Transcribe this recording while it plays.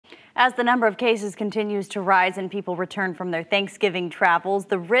As the number of cases continues to rise and people return from their Thanksgiving travels,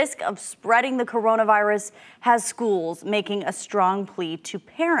 the risk of spreading the coronavirus has schools making a strong plea to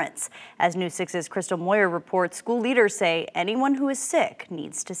parents. As News 6's Crystal Moyer reports, school leaders say anyone who is sick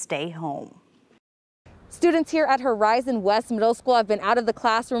needs to stay home. Students here at Horizon West Middle School have been out of the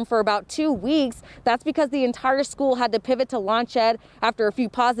classroom for about 2 weeks. That's because the entire school had to pivot to launch ed after a few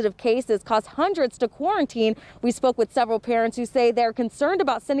positive cases caused hundreds to quarantine. We spoke with several parents who say they're concerned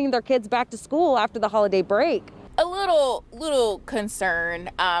about sending their kids back to school after the holiday break. A little concerned.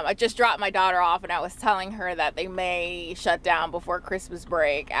 I just dropped my daughter off and I was telling her that they may shut down before Christmas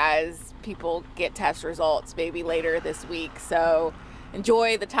break as people get test results maybe later this week. So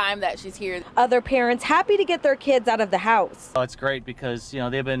enjoy the time that she's here. Other parents happy to get their kids out of the house. Oh, it's great because,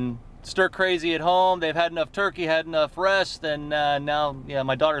 they've been stir crazy at home. They've had enough turkey, had enough rest, and now,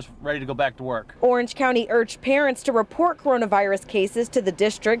 my daughter's ready to go back to work. Orange County urged parents to report coronavirus cases to the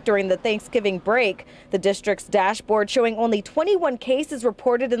district during the Thanksgiving break. The district's dashboard showing only 21 cases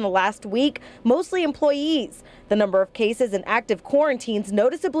reported in the last week, mostly employees. The number of cases in active quarantines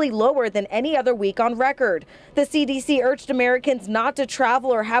noticeably lower than any other week on record. The CDC urged Americans not to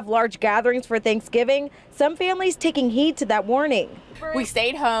travel or have large gatherings for Thanksgiving, some families taking heed to that warning. We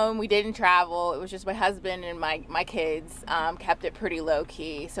stayed home, we didn't travel. It was just my husband and my kids, kept it pretty low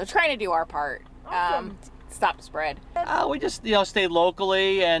key. So trying to do our part, stop the spread. We just, stayed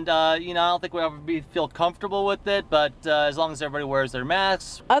locally and, I don't think we'll ever feel comfortable with it, but as long as everybody wears their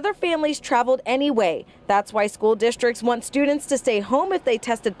masks. Other families traveled anyway. That's why school districts want students to stay home if they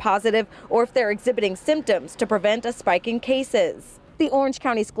tested positive or if they're exhibiting symptoms to prevent a spike in cases. The Orange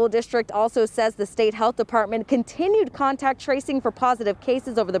County School District also says the state health department continued contact tracing for positive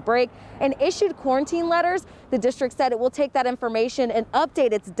cases over the break and issued quarantine letters. The district said it will take that information and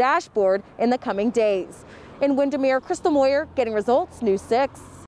update its dashboard in the coming days. In Windermere, Crystal Moyer, getting results, News 6.